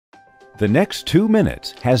The next 2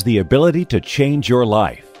 minutes has the ability to change your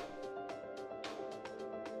life.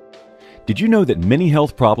 Did you know that many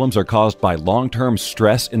health problems are caused by long-term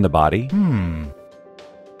stress in the body?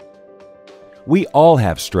 We all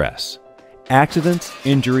have stress. Accidents,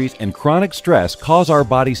 injuries, and chronic stress cause our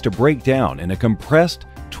bodies to break down in a compressed,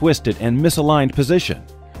 twisted, and misaligned position,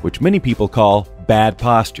 which many people call bad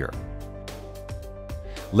posture.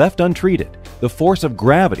 Left untreated, the force of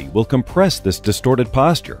gravity will compress this distorted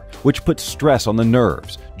posture, which puts stress on the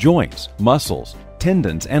nerves, joints, muscles,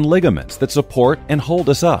 tendons, and ligaments that support and hold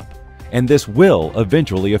us up, and this will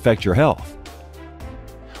eventually affect your health.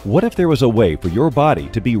 What if there was a way for your body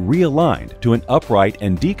to be realigned to an upright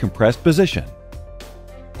and decompressed position?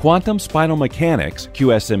 Quantum spinal mechanics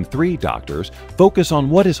QSM3 doctors focus on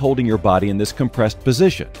what is holding your body in this compressed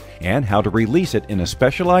position and how to release it in a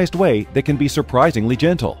specialized way that can be surprisingly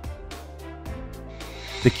gentle.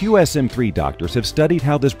 The QSM3 doctors have studied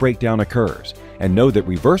how this breakdown occurs and know that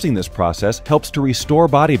reversing this process helps to restore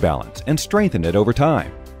body balance and strengthen it over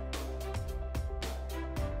time.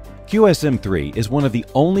 QSM3 is one of the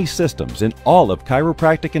only systems in all of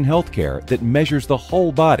chiropractic and healthcare that measures the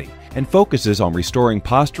whole body and focuses on restoring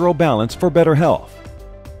postural balance for better health.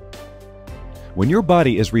 When your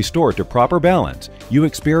body is restored to proper balance, you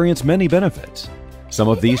experience many benefits. Some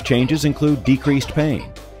of these changes include decreased pain,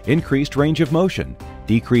 increased range of motion,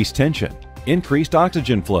 decreased tension, increased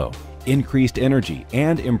oxygen flow, increased energy,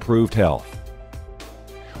 and improved health.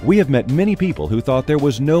 We have met many people who thought there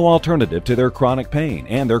was no alternative to their chronic pain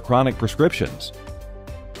and their chronic prescriptions.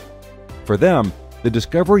 For them, the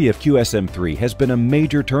discovery of QSM3 has been a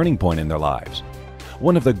major turning point in their lives.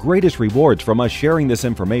 One of the greatest rewards from us sharing this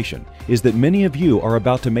information is that many of you are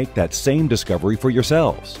about to make that same discovery for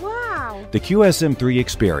yourselves. Wow! The QSM3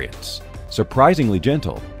 experience. Surprisingly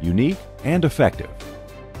gentle, unique, and effective.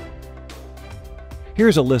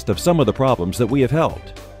 Here's a list of some of the problems that we have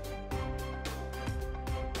helped.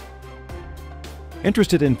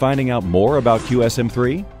 Interested in finding out more about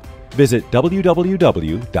QSM3? Visit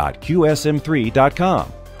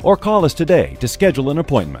www.qsm3.com or call us today to schedule an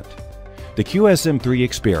appointment. The QSM3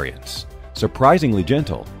 experience. Surprisingly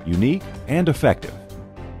gentle, unique, and effective.